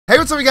Hey,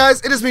 what's up you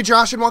guys? It is me,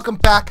 Josh, and welcome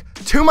back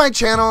to my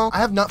channel. I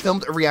have not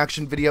filmed a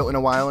reaction video in a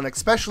while, and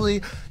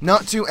especially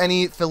not to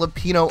any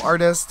Filipino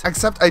artist,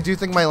 except I do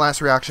think my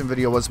last reaction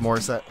video was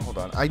Morissette. Hold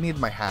on, I need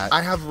my hat.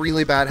 I have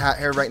really bad hat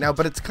hair right now,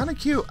 but it's kind of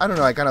cute. I don't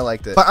know, I kind of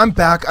liked it. But I'm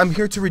back. I'm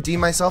here to redeem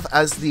myself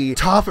as the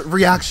top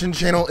reaction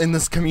channel in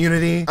this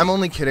community. I'm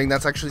only kidding.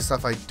 That's actually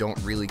stuff I don't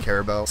really care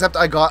about. Except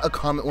I got a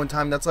comment one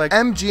time that's like,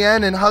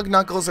 MGN and Hug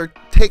Knuckles are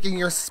taking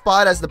your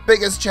spot as the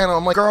biggest channel.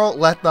 I'm like, girl,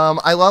 let them.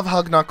 I love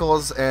Hug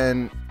Knuckles,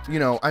 and you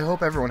know, I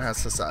hope everyone has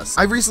success.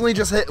 I recently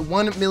just hit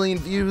 1 million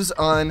views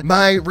on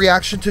my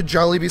reaction to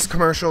Jollibee's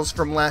commercials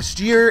from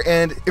last year,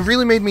 and it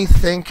really made me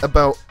think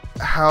about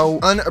how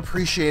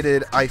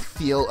unappreciated I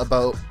feel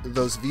about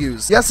those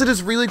views. Yes, it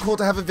is really cool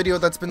to have a video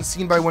that's been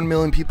seen by 1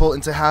 million people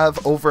and to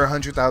have over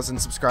 100,000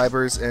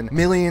 subscribers and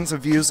millions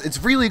of views.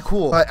 It's really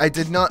cool, but I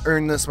did not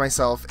earn this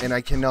myself, and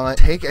I cannot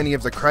take any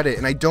of the credit,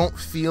 and I don't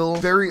feel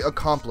very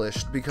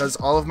accomplished because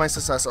all of my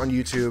success on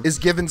YouTube is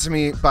given to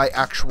me by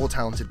actual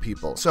talented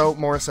people. So,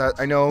 Morissette,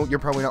 I know you're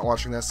probably not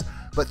watching this,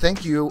 but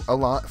thank you a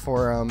lot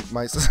for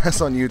my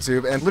success on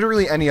YouTube, and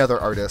literally any other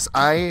artist.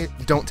 I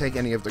don't take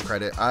any of the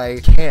credit.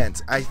 I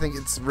can't. I think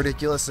it's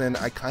ridiculous, and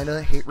I kind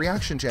of hate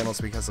reaction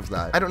channels because of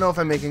that. I don't know if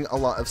I'm making a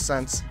lot of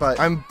sense, but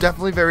I'm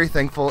definitely very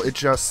thankful. It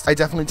just, I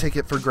definitely take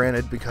it for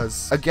granted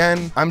because,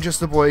 again, I'm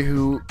just a boy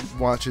who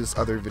watches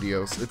other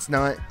videos. It's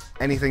not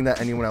anything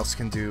that anyone else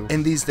can do.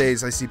 And these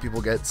days, I see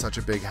people get such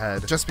a big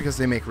head just because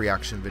they make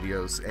reaction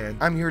videos, and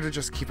I'm here to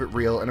just keep it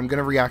real, and I'm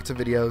gonna react to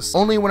videos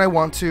only when I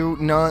want to,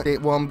 not,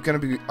 well, I'm gonna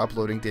be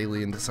uploading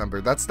daily in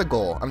December. That's the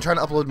goal. I'm trying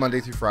to upload Monday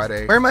through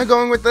Friday. Where am I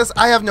going with this?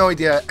 I have no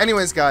idea.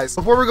 Anyways, guys,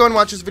 before we go and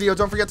watch this video,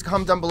 don't forget to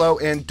comment down below,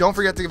 and don't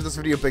forget to give this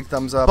video a big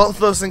thumbs up. Both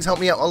of those things help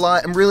me out a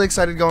lot. I'm really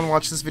excited to go and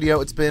watch this video.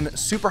 It's been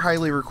super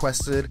highly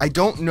requested. I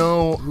don't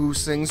know who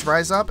sings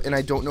Rise Up, and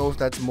I don't know if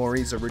that's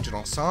Maury's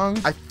original song.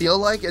 I feel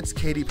like it's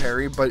Katy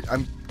Perry, but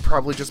I'm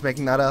probably just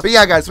making that up. But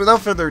yeah, guys, without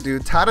further ado,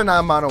 Tada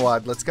na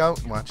Manawad. Let's go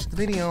watch the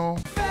video.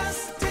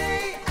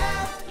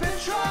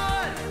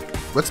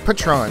 What's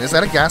Patron? Is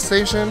that a gas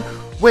station?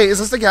 Wait, is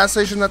this the gas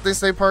station that they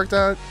stay parked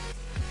at?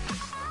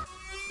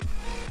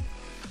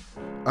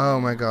 Oh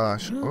my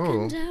gosh.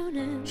 Oh.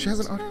 She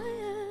has an...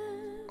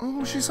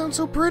 Oh, she sounds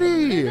so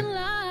pretty.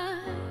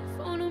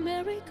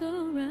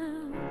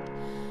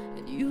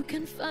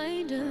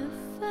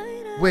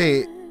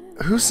 Wait,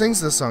 who sings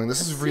this song?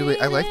 This is really...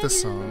 I like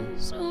this song.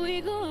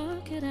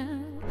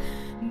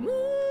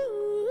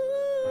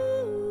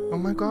 Oh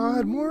my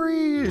god,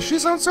 Maury! She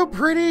sounds so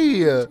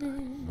pretty!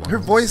 Her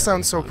voice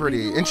sounds so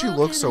pretty, and she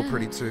looks so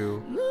pretty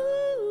too.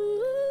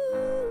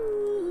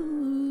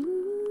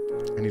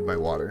 I need my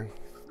water.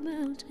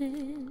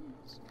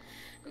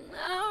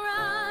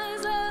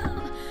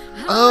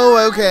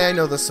 Oh, okay, I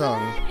know the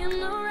song.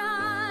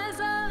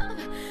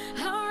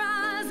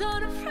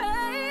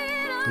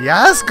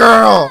 Yes,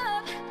 girl!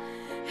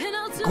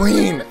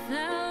 Queen!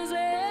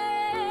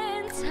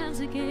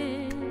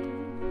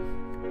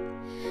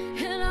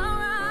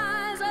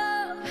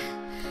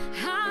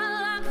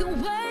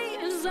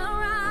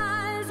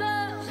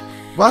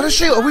 Why does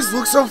she always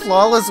look so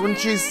flawless when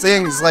she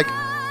sings? Like,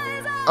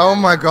 oh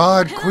my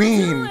god,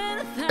 Queen.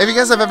 If you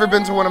guys have ever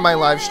been to one of my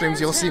live streams,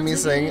 you'll see me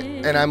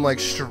sing, and I'm like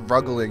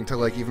struggling to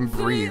like even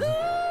breathe.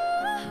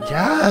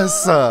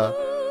 Yes!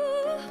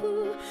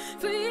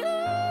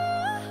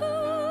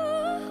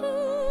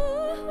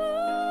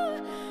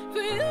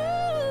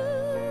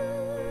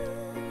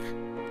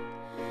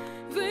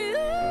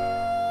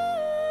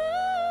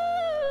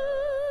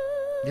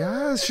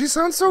 Yes, she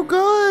sounds so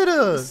good!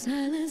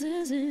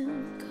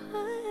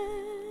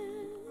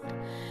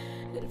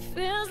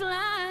 Feels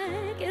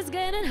like it's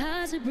getting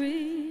hard to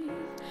breathe.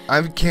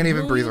 I can't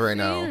even breathe right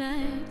now.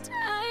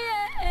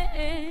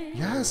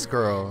 Yes,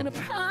 girl. And I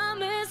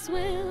promise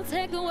we'll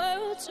take the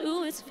world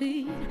to its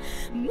feet.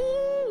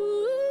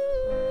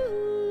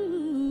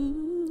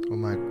 Oh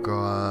my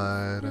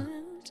god.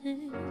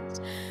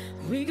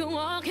 We can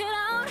walk it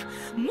out.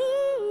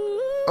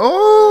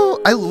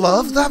 Oh, I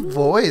love that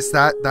voice.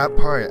 That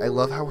part. I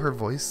love how her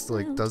voice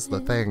like does the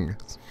thing.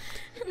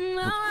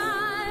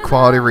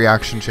 Quality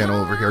reaction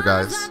channel over here,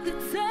 guys.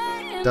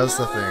 Does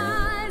the thing.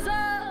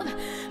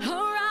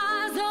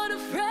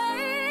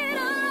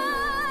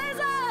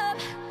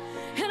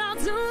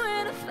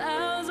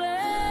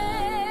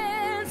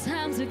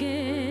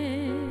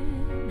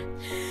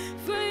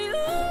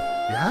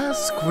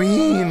 Yes,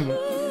 Queen.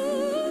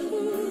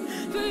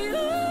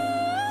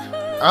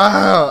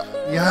 Ah,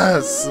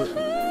 yes.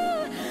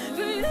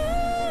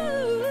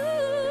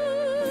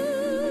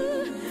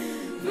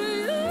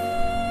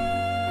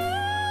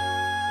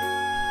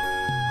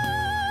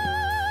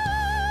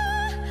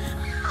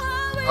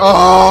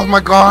 Oh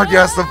my god,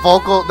 yes, the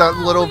vocal, that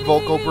little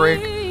vocal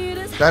break.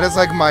 That is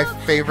like my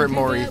favorite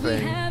Maury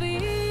thing.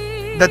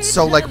 That's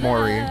so like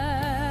Maury.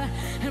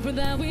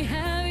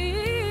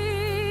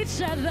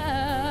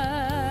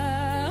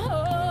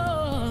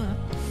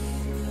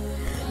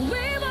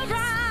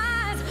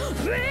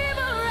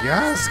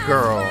 Yes,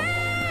 girl.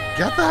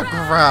 Get that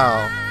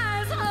growl.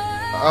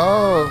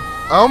 Oh.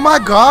 Oh my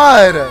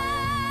god.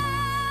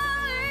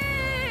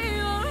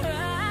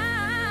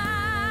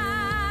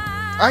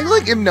 I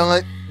like am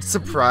not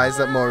surprised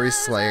that Maury's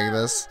slaying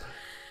this.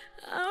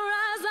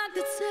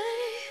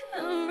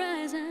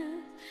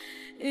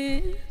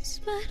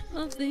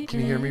 Can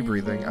you hear me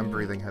breathing? I'm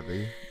breathing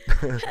heavy.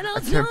 I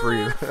can't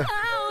breathe.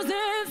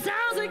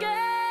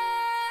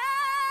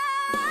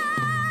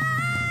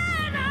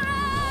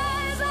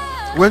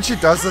 When she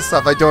does this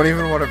stuff, I don't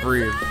even want to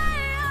breathe.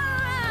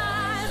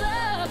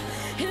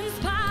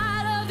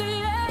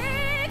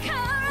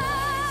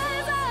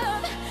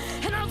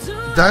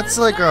 That's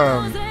like,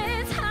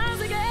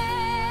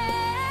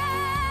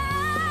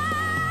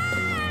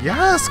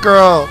 yes,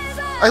 girl!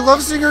 I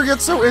love seeing her get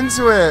so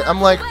into it.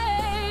 I'm like,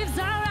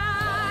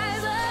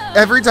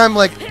 every time,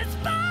 like,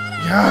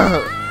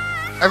 yeah.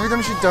 Every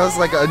time she does,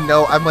 like, a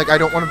note, I'm like, I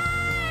don't want to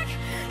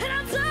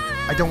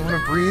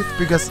breathe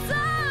because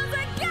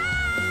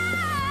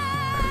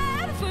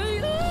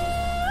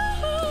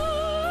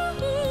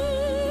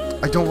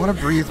I don't want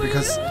to breathe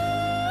because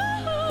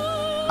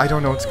I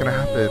don't know what's gonna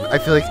happen. I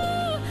feel like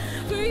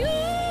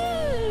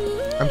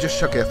I'm just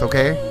shooketh,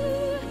 okay?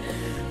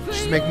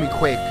 She's making me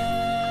quake.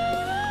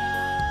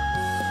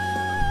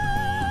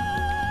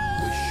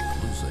 Wish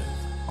exclusive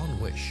on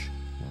Wish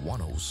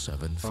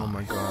 107.5. Oh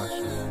my gosh.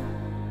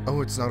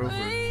 Oh, it's not over.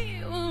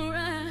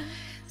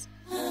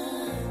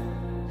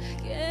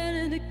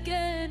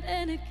 Again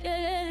and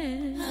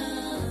again.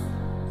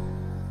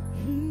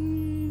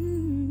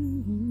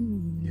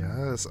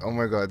 Yes. Oh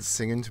my god.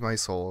 Sing into my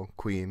soul,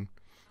 Queen.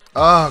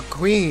 Oh,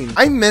 Queen.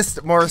 I missed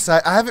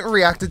Morissette. I haven't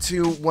reacted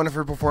to one of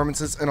her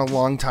performances in a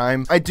long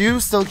time. I do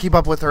still keep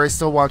up with her. I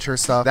still watch her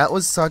stuff. That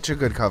was such a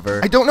good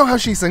cover. I don't know how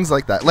she sings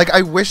like that. Like,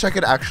 I wish I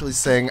could actually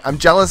sing. I'm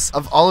jealous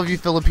of all of you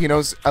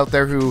Filipinos out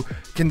there who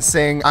can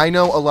sing. I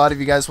know a lot of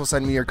you guys will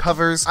send me your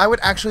covers. I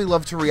would actually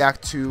love to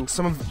react to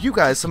some of you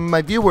guys, some of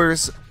my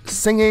viewers,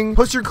 singing.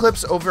 Post your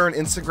clips over on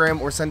Instagram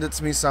or send it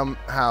to me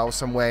somehow,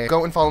 some way.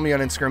 Go and follow me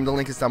on Instagram. The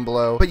link is down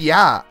below. But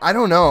yeah, I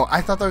don't know.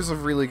 I thought that was a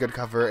really good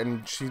cover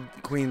and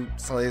Queen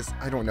slays.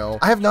 I don't know.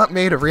 I have not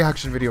made a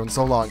reaction video in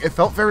so long. It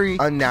felt very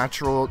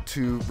unnatural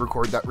to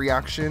record that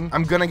reaction.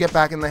 I'm gonna get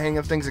back in the hang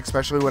of things,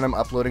 especially when I'm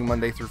uploading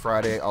Monday through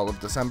Friday, all of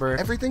December.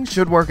 Everything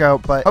should work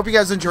out, but hope you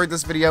guys enjoyed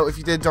this video. If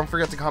you did, don't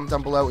forget to comment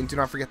down below and do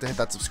not forget to hit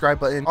that subscribe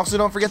button. Also,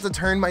 don't forget to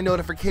turn my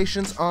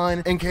notifications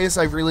on in case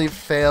I really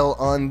fail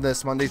on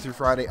this Monday through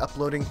Friday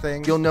uploading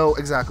thing. You'll know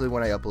exactly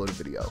when I upload a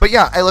video. But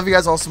yeah, I love you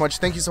guys all so much.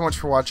 Thank you so much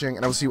for watching,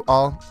 and I will see you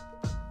all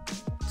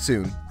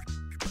soon.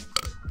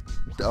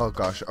 Oh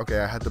gosh, okay,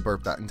 I had to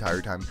burp that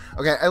entire time.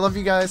 Okay, I love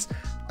you guys.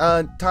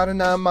 Tara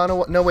na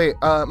mano, no wait,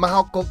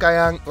 mahal ko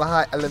kayang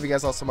lahat. I love you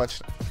guys all so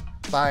much.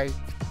 Bye.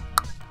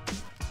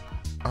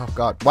 Oh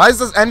god, why is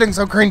this ending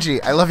so cringy?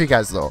 I love you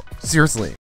guys though, seriously.